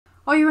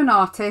Are you an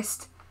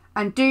artist?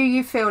 And do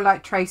you feel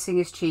like tracing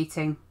is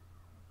cheating?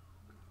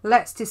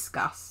 Let's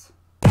discuss.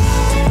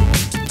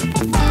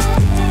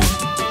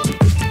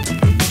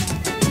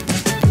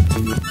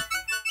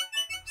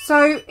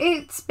 So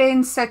it's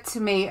been said to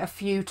me a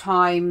few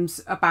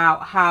times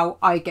about how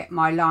I get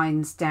my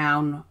lines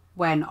down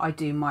when I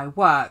do my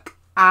work.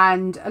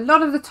 And a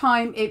lot of the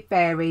time it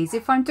varies.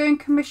 If I'm doing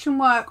commission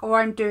work or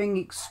I'm doing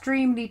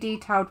extremely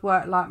detailed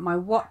work like my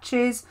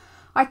watches,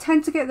 I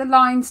tend to get the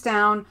lines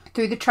down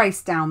through the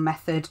trace down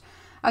method.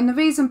 And the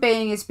reason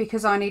being is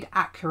because I need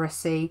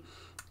accuracy.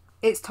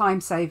 It's time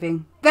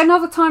saving. Then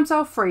other times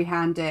I'll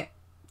freehand it.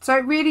 So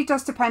it really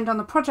does depend on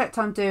the project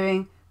I'm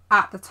doing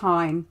at the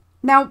time.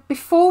 Now,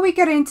 before we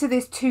get into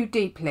this too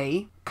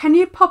deeply, can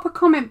you pop a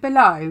comment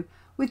below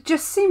with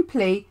just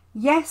simply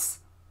yes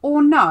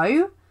or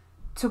no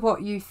to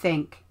what you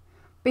think?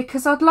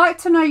 Because I'd like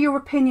to know your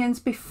opinions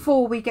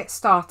before we get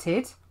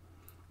started.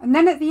 And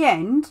then at the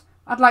end,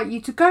 I'd like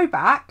you to go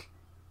back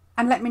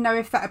and let me know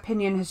if that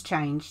opinion has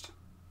changed.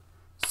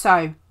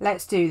 So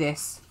let's do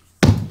this.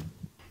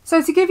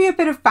 So to give you a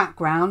bit of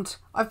background,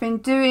 I've been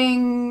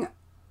doing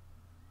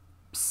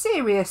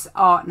serious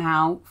art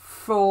now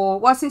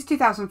since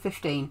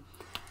 2015,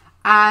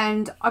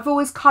 and I've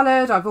always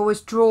coloured, I've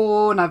always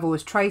drawn, I've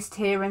always traced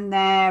here and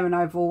there, and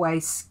I've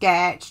always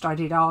sketched. I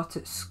did art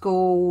at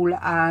school,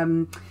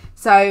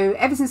 so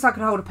ever since I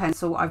could hold a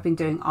pencil I've been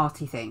doing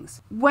arty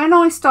things. When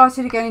I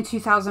started again in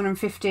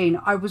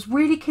 2015, I was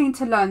really keen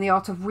to learn the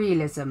art of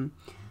realism,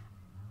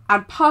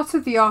 and part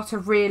of the art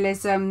of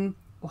realism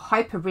or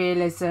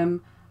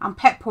hyperrealism and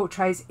pet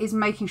portraits is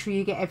making sure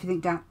you get everything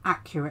down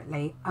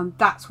accurately, and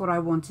that's what I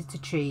wanted to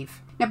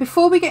achieve. Now,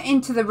 before we get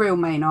into the real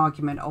main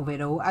argument of it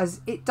all,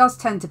 as it does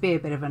tend to be a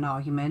bit of an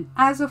argument,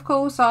 as of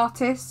course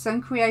artists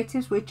and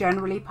creatives, we're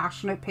generally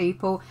passionate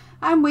people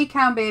and we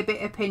can be a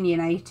bit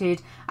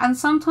opinionated and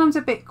sometimes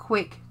a bit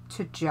quick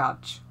to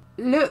judge.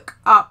 Look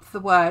up the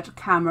word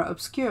camera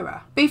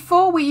obscura.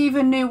 Before we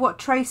even knew what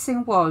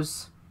tracing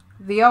was,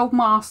 the old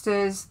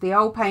masters, the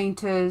old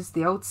painters,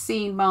 the old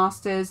scene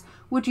masters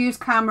would use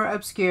camera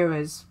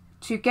obscuras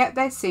to get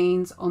their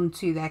scenes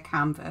onto their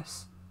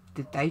canvas.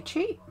 Did they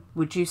cheat?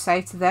 Would you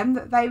say to them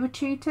that they were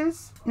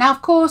cheaters? Now,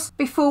 of course,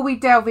 before we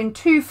delve in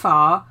too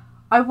far,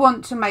 I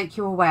want to make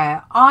you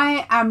aware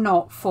I am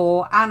not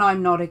for and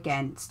I'm not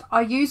against.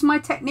 I use my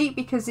technique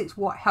because it's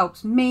what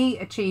helps me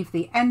achieve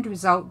the end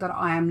result that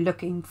I am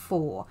looking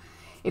for.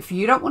 If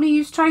you don't want to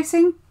use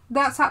tracing,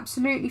 that's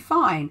absolutely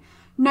fine.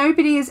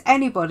 Nobody is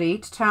anybody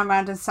to turn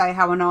around and say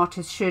how an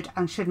artist should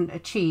and shouldn't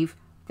achieve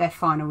their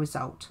final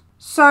result.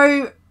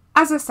 So,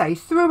 as I say,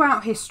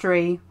 throughout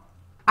history,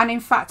 and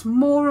in fact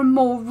more and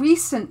more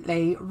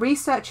recently,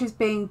 research is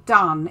being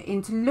done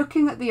into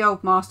looking at the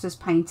old masters'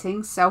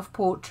 paintings,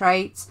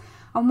 self-portraits,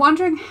 and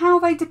wondering how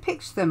they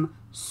depict them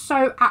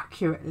so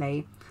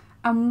accurately.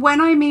 And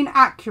when I mean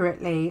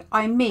accurately,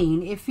 I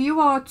mean if you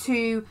are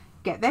to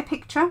get their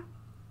picture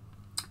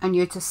and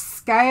you're to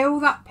scale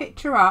that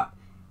picture up,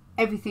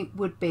 everything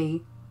would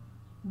be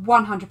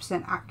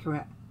 100%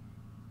 accurate.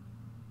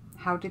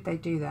 How did they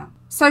do that?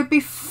 So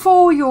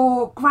before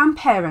your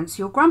grandparents'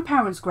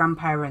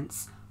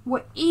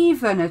 were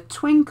even a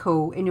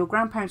twinkle in your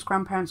grandparents'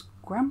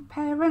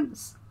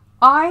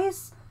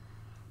 eyes,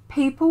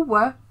 people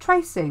were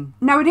tracing.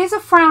 Now, it is a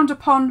frowned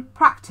upon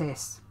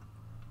practice,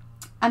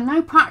 and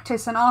no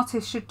practice an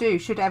artist should do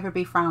should ever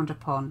be frowned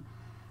upon.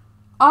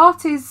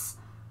 Art is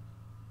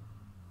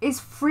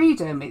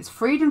freedom. It's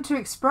freedom to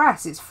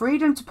express. It's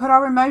freedom to put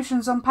our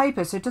emotions on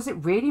paper. So does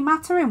it really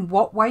matter in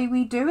what way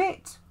we do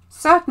it?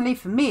 Certainly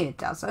for me it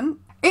doesn't.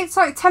 It's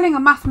like telling a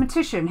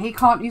mathematician he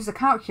can't use a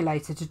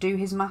calculator to do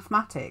his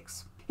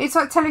mathematics. It's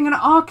like telling an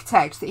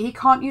architect that he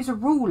can't use a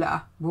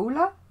ruler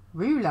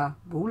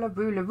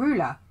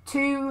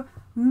to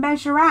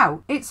measure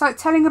out. It's like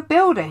telling a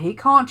builder he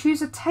can't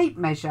use a tape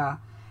measure.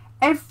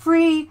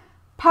 Every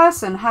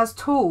person has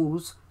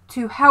tools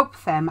to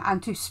help them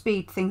and to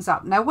speed things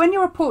up. Now, when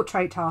you're a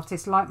portrait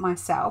artist like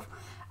myself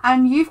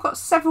and you've got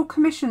several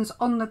commissions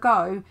on the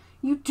go,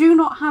 you do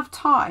not have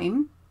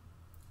time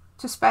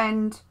to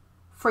spend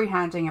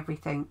freehanding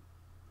everything.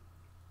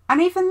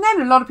 And even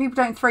then, a lot of people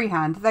don't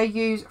freehand. They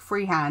use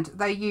freehand.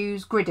 They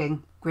use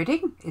gridding.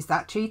 Gridding? Is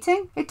that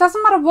cheating? It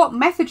doesn't matter what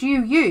method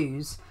you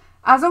use.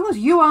 As long as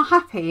you are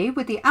happy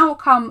with the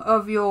outcome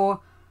of your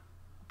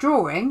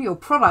drawing, your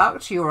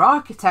product, your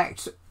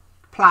architect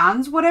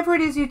plans, whatever it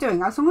is you're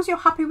doing, as long as you're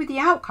happy with the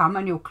outcome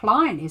and your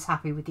client is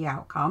happy with the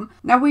outcome.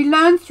 Now, we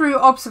learn through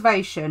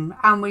observation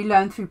and we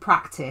learn through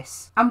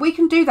practice, and we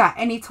can do that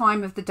any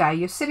time of the day.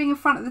 You're sitting in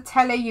front of the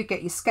telly, you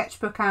get your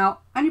sketchbook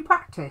out and you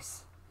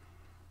practice.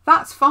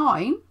 That's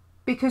fine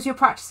because you're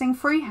practicing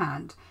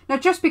freehand. Now,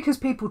 just because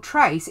people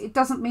trace, it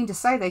doesn't mean to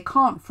say they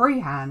can't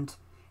freehand.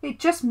 It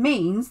just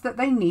means that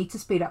they need to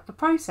speed up the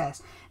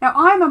process. Now,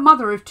 I am a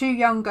mother of 2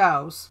 young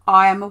girls.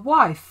 I am a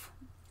wife.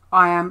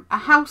 I am a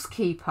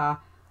housekeeper.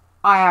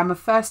 I am a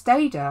first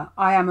aider.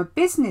 I am a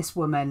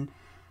businesswoman.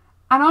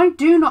 And I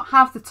do not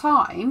have the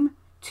time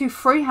to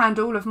freehand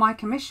all of my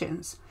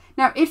commissions.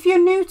 Now, if you're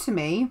new to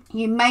me,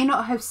 you may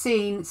not have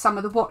seen some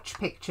of the watch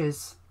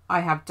pictures I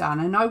have done,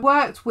 and I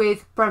worked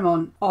with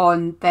Bremont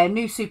on their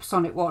new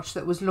supersonic watch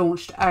that was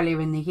launched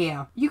earlier in the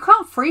year. You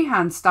can't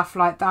freehand stuff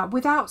like that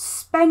without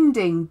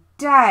spending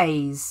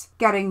days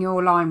getting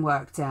your line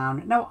work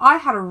down. Now, I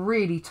had a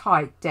really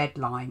tight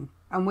deadline,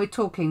 and we're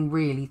talking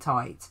really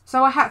tight,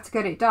 so I had to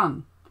get it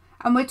done.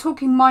 And we're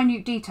talking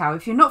minute detail.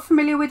 If you're not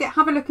familiar with it,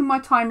 have a look in my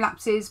time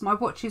lapses. My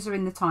watches are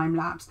in the time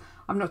lapse.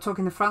 I'm not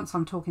talking the fronts,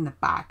 I'm talking the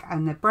back,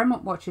 and the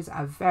Bremont watches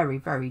are very,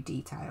 very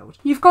detailed.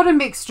 You've got a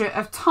mixture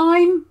of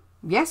time.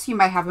 Yes, you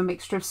may have a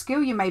mixture of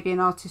skill. You may be an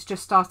artist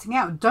just starting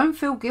out. Don't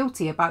feel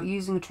guilty about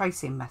using a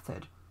tracing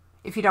method.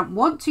 If you don't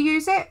want to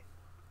use it,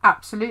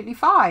 absolutely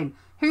fine.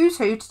 Who's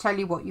who to tell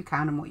you what you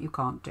can and what you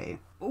can't do?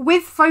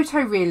 With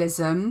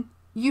photorealism,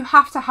 you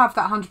have to have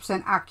that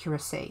 100%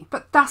 accuracy,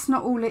 but that's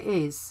not all it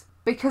is,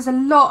 because a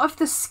lot of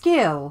the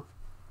skill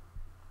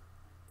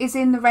is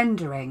in the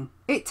rendering.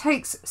 It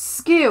takes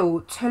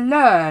skill to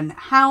learn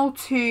how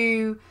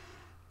to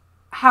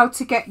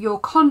get your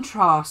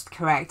contrast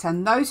correct,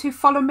 and those who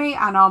follow me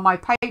and are my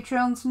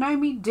Patreons know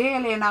me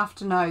dearly enough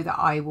to know that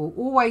I will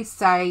always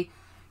say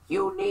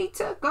you need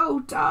to go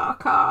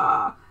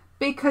darker,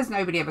 because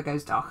nobody ever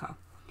goes darker.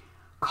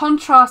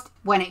 Contrast,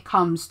 when it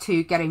comes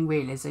to getting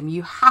realism,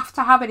 you have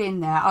to have it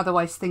in there,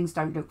 otherwise things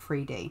don't look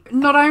 3D.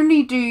 Not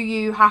only do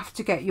you have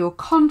to get your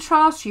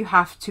contrast, you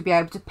have to be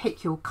able to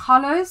pick your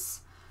colours,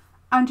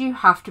 and you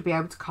have to be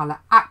able to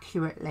colour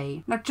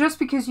accurately. Now, just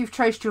because you've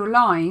traced your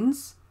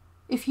lines,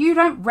 if you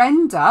don't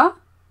render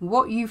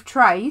what you've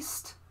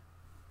traced,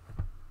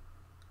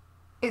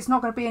 it's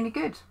not going to be any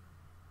good.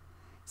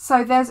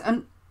 So there's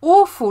an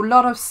awful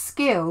lot of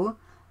skill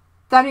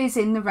that is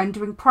in the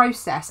rendering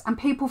process, and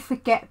people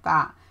forget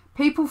that.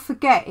 People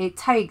forget it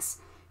takes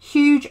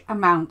huge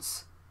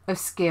amounts of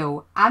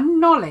skill and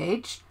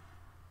knowledge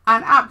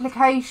and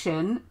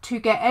application to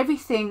get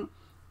everything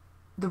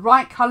the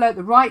right colour,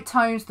 the right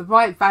tones, the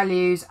right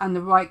values and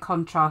the right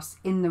contrast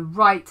in the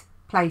right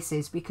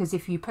places, because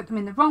if you put them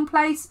in the wrong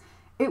place,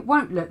 it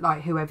won't look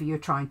like whoever you're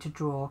trying to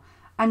draw,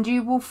 and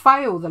you will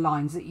fail the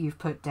lines that you've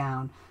put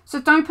down.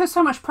 So don't put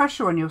so much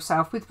pressure on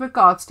yourself with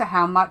regards to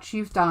how much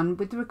you've done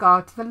with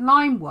regard to the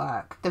line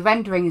work. The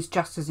rendering is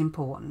just as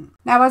important.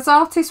 Now, as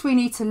artists, we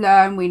need to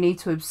learn, we need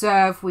to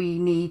observe, we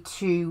need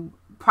to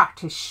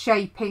practice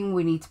shaping,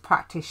 we need to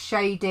practice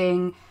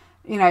shading.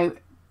 You know,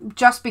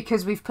 just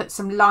because we've put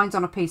some lines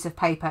on a piece of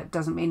paper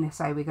doesn't mean to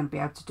say we're going to be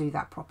able to do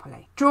that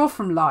properly. Draw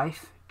from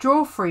life,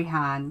 draw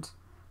freehand,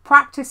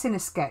 practice in a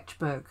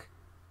sketchbook.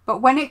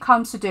 But when it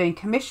comes to doing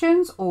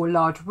commissions or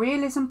large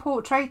realism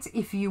portraits,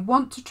 if you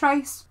want to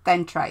trace,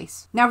 then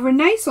trace. Now,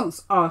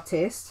 Renaissance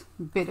artists,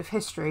 a bit of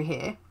history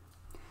here,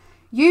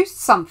 used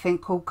something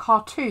called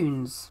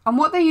cartoons. And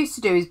what they used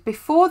to do is,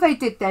 before they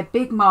did their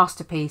big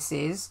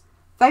masterpieces,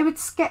 they would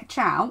sketch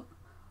out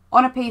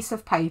on a piece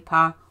of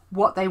paper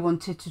what they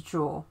wanted to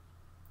draw.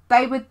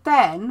 They would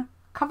then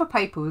cover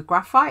paper with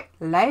graphite,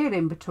 lay it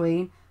in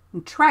between,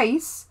 and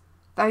trace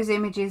those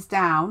images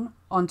down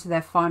onto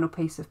their final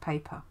piece of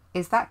paper.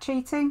 Is that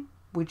cheating?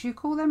 Would you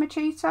call them a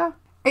cheater?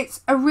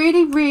 It's a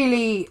really,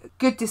 really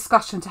good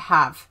discussion to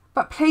have,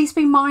 but please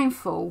be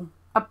mindful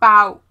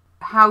about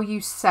how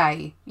you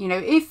say. You know,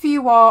 if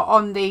you are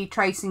on the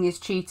tracing is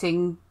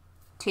cheating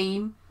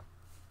team,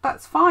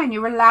 that's fine.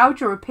 You're allowed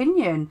your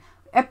opinion.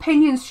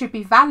 Opinions should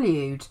be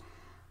valued.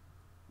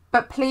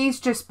 But please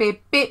just be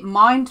a bit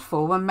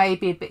mindful and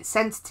maybe a bit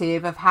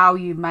sensitive of how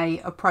you may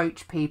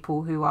approach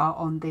people who are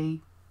on the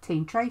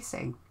team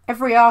tracing.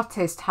 Every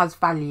artist has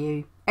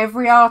value.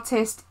 Every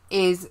artist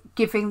is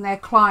giving their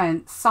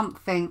client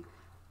something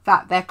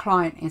that their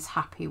client is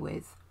happy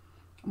with.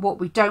 What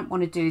we don't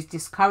want to do is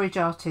discourage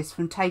artists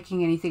from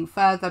taking anything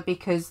further,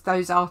 because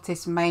those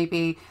artists,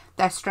 maybe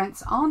their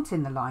strengths aren't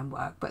in the line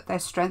work, but their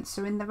strengths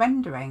are in the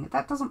rendering.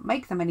 That doesn't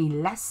make them any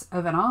less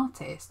of an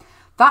artist.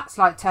 That's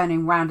like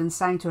turning around and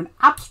saying to an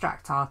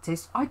abstract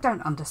artist, I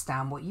don't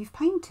understand what you've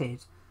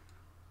painted.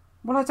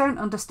 Well, I don't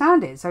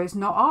understand it, so it's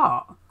not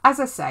art. As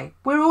I say,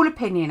 we're all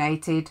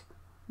opinionated.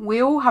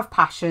 We all have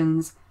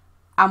passions,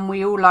 and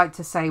we all like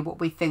to say what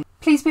we think.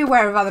 Please be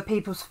aware of other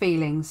people's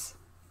feelings.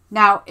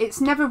 Now,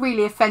 it's never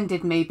really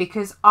offended me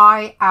because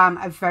I am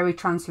a very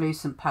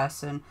translucent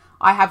person.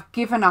 I have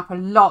given up a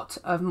lot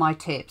of my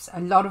tips, a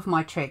lot of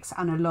my tricks,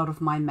 and a lot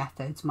of my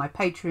methods. My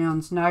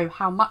Patreons know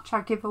how much I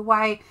give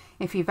away.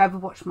 If you've ever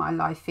watched my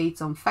live feeds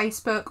on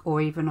Facebook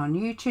or even on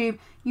YouTube,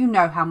 you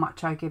know how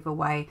much I give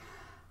away.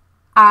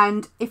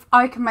 And if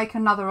I can make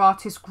another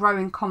artist grow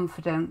in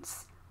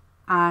confidence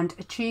and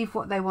achieve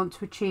what they want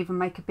to achieve and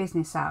make a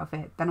business out of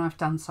it, then I've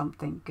done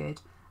something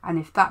good. And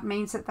if that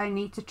means that they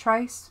need to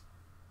trace,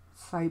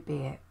 so be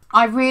it.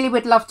 I really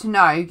would love to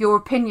know your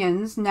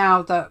opinions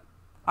now that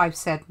I've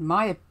said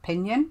my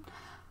opinion,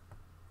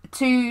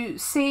 to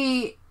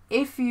see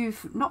if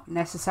you've not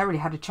necessarily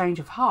had a change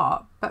of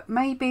heart, but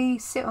maybe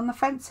sit on the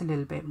fence a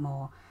little bit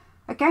more.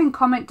 Again,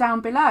 comment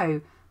down below.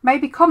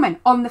 Maybe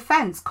comment on the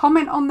fence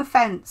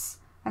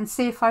and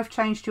see if I've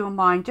changed your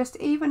mind just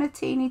even a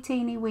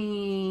teeny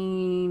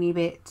weeny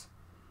bit.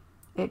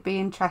 It'd be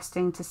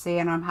interesting to see,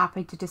 and I'm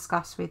happy to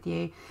discuss with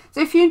you.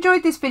 So if you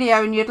enjoyed this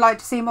video and you'd like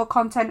to see more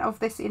content of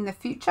this in the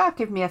future,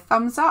 give me a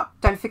thumbs up.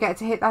 Don't forget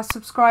to hit that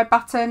subscribe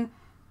button,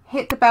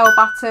 hit the bell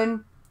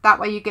button. That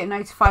way you get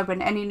notified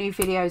when any new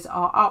videos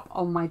are up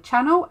on my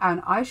channel,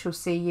 and I shall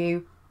see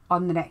you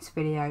on the next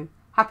video.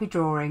 Happy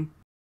drawing.